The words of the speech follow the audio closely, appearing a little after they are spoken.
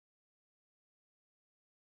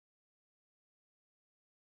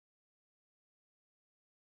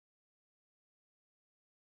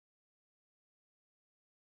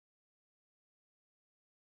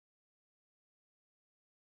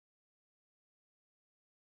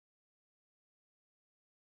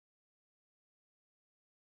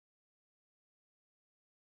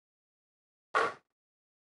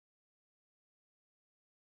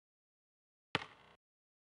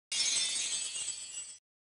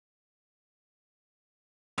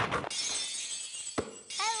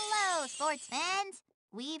sports fans.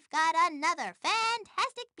 We've got another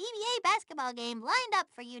fantastic PBA basketball game lined up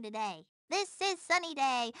for you today. This is Sunny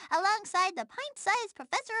Day, alongside the pint-sized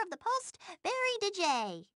professor of the Post, Barry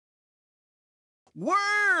DJ.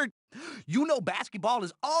 Word! You know basketball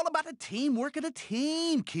is all about the teamwork of the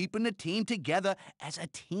team, keeping the team together as a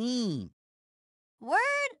team. Word,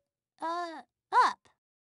 up.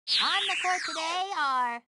 On the court today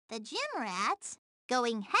are the Gym Rats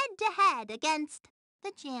going head-to-head against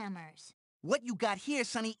the Jammers. What you got here,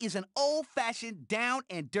 Sonny, is an old-fashioned down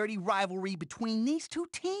and dirty rivalry between these two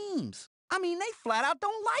teams. I mean, they flat out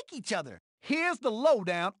don't like each other. Here's the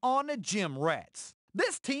lowdown on the Gym Rats.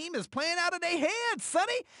 This team is playing out of their heads,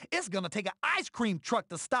 Sonny. It's gonna take an ice cream truck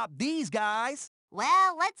to stop these guys.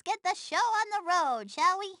 Well, let's get the show on the road,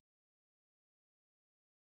 shall we?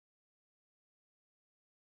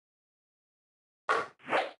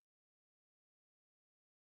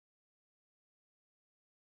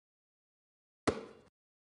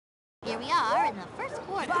 Here we are in the first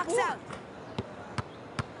quarter. Box out.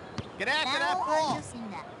 Get after that Now ball.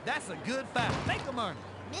 Lucinda That's a good foul. Make them earn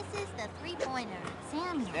it. misses the three-pointer.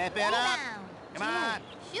 Samuel. Step it up. Rebound. Come on.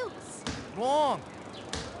 Shoots. Long.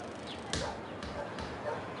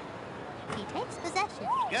 He takes possession.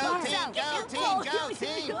 Go, Jerry team, go, shoots team, it. go,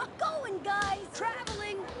 team. You're going, guys.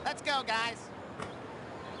 Traveling. Let's go, guys.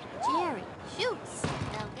 Jerry shoots.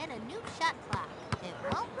 They'll get a new shot clock. It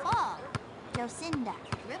won't fall. Jocinda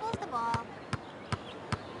dribbles the ball.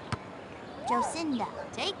 Jocinda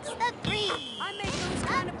takes the three. I make those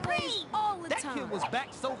kind of plays all the That time. kid was back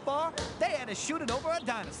so far, they had to shoot it over a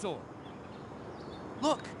dinosaur.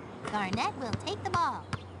 Look, Garnett will take the ball.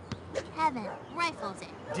 Kevin rifles it.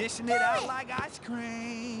 dishing it out like ice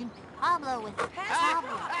cream. Pablo with it. Pass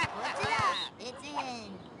Pablo puts it up. It's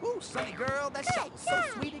in. Ooh, Sonny girl, that shot was so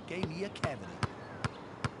sweet it gave me a cavity.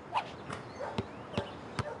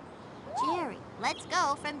 Jerry lets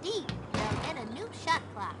go from deep. They'll get a new shot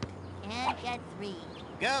clock. Can't get three.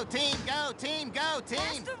 Go, team, go, team, go,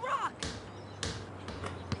 Pass the rock.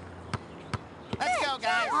 Let's go,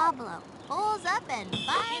 guys. Pablo pulls up and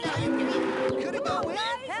fires a three. Could it go in?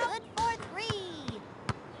 Good for three.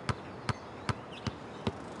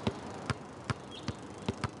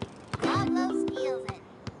 Pablo steals it.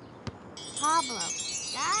 Pablo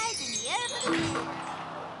dives in the air for the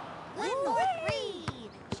win. Good for three.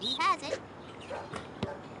 She has it.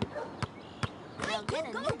 They'll get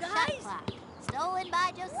a Go, new shot guys. clock. Stolen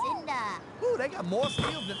by Jocinda. Ooh, they got more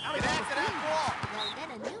steals than Alex. They'll get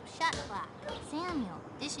a new shot clock. Samuel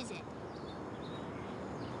dishes it.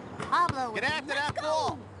 Pablo with Get after that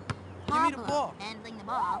ball. Give me the Pablo ball. handling the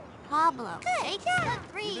ball. Pablo takes the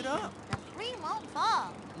three. Give it up. The three won't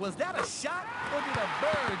fall. Was that a shot, or did a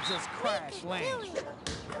bird just crash land?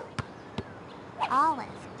 Olive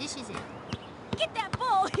dishes it. Get that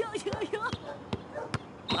ball.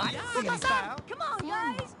 I see his foul. Come on,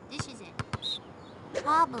 Samuel guys. dishes it.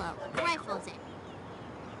 Pablo rifles it.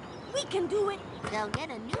 We can do it. They'll get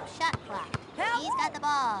a new shot clock. Help. He's got the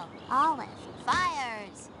ball. Olive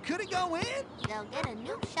fires. Could it go in? They'll get a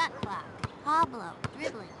new shot clock. Pablo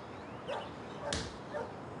dribbling.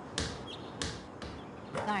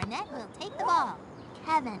 Garnett will take the ball.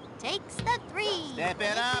 Kevin takes the three. Step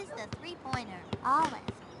it up. Misses the three-pointer. Olive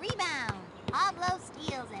rebound. Pablo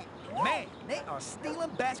steals it. Man, they are stealing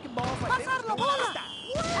basketballs like they Pasar was la going out of bola. style.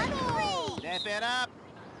 A three. Step it up.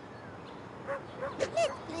 Let's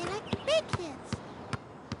play like big kids.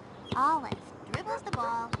 Olive dribbles the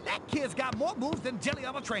ball. That kid's got more moves than Jelly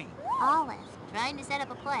on a train. Olive trying to set up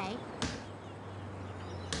a play.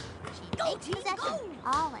 She Go, takes team, possession. go.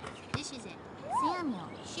 Olive dishes it. Samuel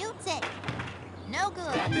shoots it. No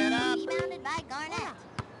good. Step it up. Rebounded by Garnett.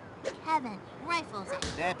 Kevin rifles it.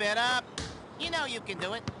 Step it up. You know you can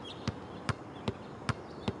do it.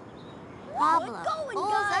 Pablo going, pulls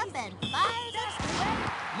guys. up and fires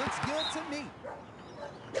a Looks good to me.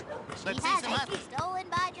 She Let's see has some it. hustle. Stolen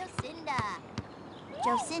by Jocinda.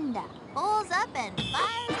 Jocinda pulls up and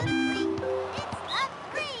fires a three. It's a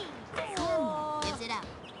three. Samuel gives it up.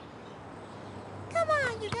 Come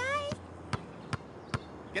on, you guys.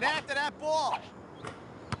 Get after that ball.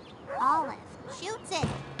 Olive shoots it.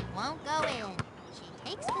 Won't go in. She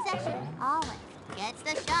takes possession. Olive gets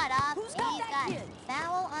the shot off. Who's She's got that got kid?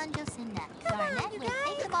 foul on Jocinda. Garnett will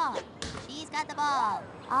take the ball. She's got the ball.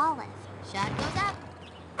 Olive. Shot goes up.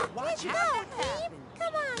 Watch Let's out. go, team.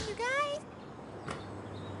 Come on, you guys.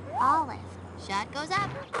 Olive. Shot goes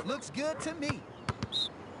up. Looks good to me.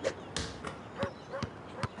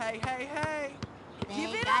 Hey, hey, hey. They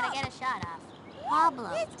Give it gotta up. get a shot off. Pablo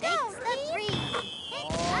takes the three.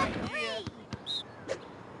 Hits Oh, the three.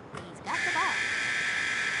 He's got the ball.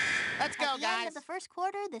 Let's go, At the end of the first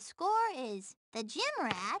quarter, the score is the Gym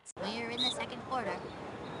Rats. We're in the second quarter.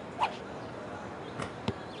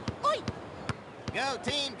 Oi! Go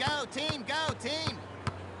team, go team, go team!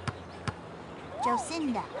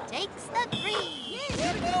 Jocinda takes the three.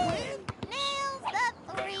 Gonna go in? Nails the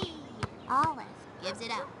three. Olive gives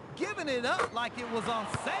it up. Giving it up like it was on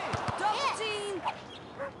sale. Double Yes. team!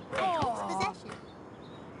 Takes Oh. possession.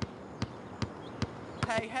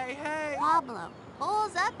 Hey, hey, hey. Pablo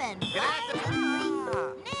pulls up and Get fires after the three.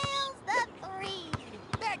 Nails the three.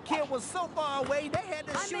 That kid was so far away, they had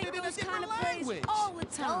to I shoot make it in a those kind different of plays language. all the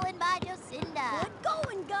time. Stolen by Jocinda. Good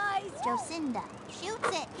going, guys! Jocinda shoots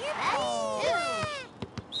it. That's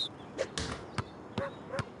two.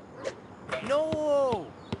 No.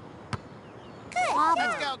 Good. Let's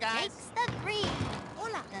Pablo go, guys. takes the three.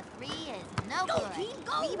 Hola! The three is no Go, good. team,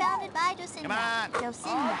 go. Rebounded by Jocinda. Come on. Jocinda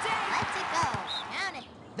All day. lets it go. Count it.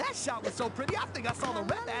 That shot was so pretty, I think I saw the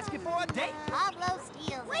ref asking for a date. Pablo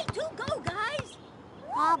steals Way it. to go, guys!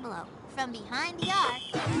 Pablo from behind the arc.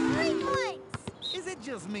 3 points. Is it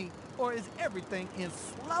just me, or is everything in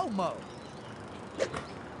slow-mo?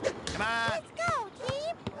 Come on! Let's go,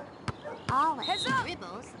 team. Olive Heads up.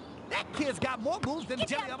 dribbles. That kid's got more moves than Get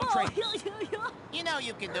Jelly that of a ball! train. You know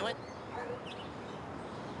you can do it.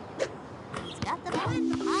 He's got the ball.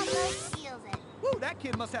 Pablo steals it. Woo, that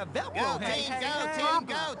kid must have Velcro Go hands. team, go Pablo. team,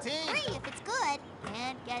 go team! 3 if it's good.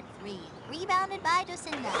 Can't get 3. Rebounded by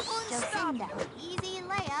Jocinda. Jocinda. Easy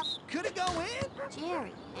layup. Could it go in?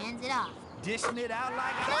 Jerry hands it off. Dishing it out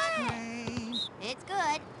like ice cream. It's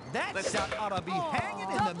good. That Let's- shot ought to be Oh, hanging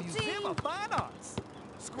in the double Museum team. of Fine Arts.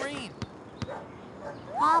 Screen!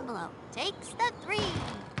 Pablo takes the 3.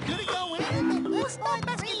 Could it go in? Who's that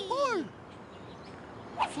basketball?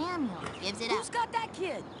 Samuel gives it Who's up. got that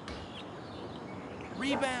kid?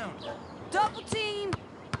 Rebound! Double team!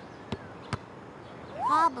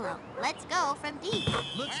 Pablo lets go from deep.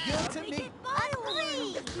 Looks good to me. A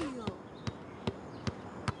 3.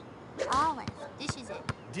 Olive dishes it.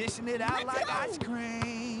 Dishing it out Let's like go. ice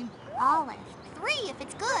cream. Olive. 3 if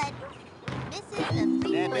it's good. Misses the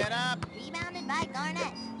 3 Step point. it up! Rebounded by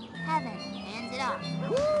Garnett. Heaven hands it off.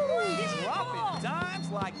 Woo! Dropping dimes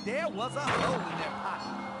like there was a hole in their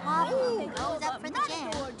pocket. Pablo goes up for the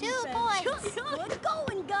jam. 2 points. Good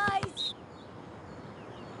going, guys!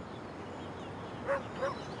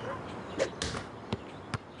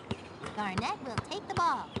 Garnett will take the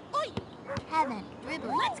ball. Oi! Heaven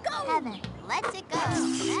dribbles. Let's go. Heaven lets it go.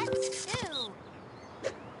 That's 2.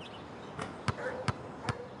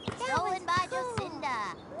 Stolen by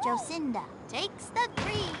Jocinda. Jocinda takes the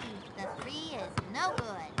 3. The 3 is no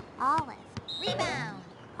good. Olive. Rebound.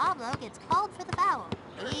 Pablo gets called for the foul.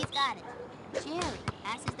 He's got it. Jerry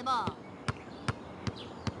passes the ball.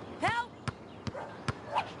 Help!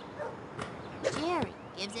 Jerry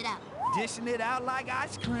gives it up. Dishing it out like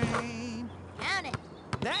ice cream. Count it.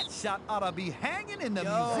 That shot ought to be hanging in the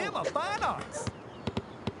Yo. Museum of Fine Arts.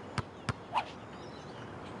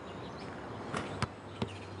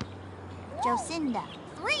 Jocinda.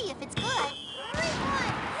 3 if it's good. 3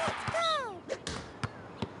 points. Let's go.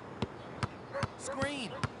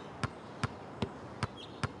 Screen!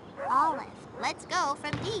 Olive. Let's go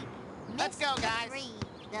from deep. Let's Missed go, the guys. 3.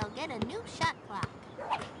 They'll get a new shot clock.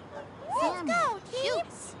 Samuel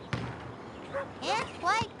shoots. Can't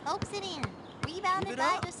quite coax it in. Rebounded Keep it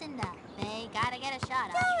by up. Jocinda. They gotta get a shot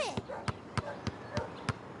up.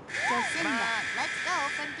 Come Jocinda, on. let's go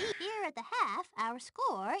from deep. Here at the half, our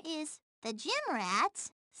score is the Gym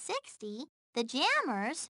Rats 60, the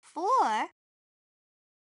Jammers 4.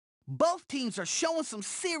 Both teams are showing some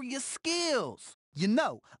serious skills. You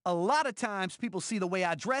know, a lot of times people see the way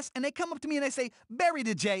I dress and they come up to me and they say, Barry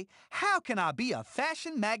the J, how can I be a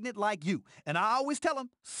fashion magnet like you? And I always tell them,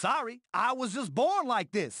 sorry, I was just born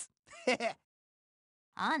like this.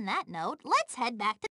 On that note, let's head back to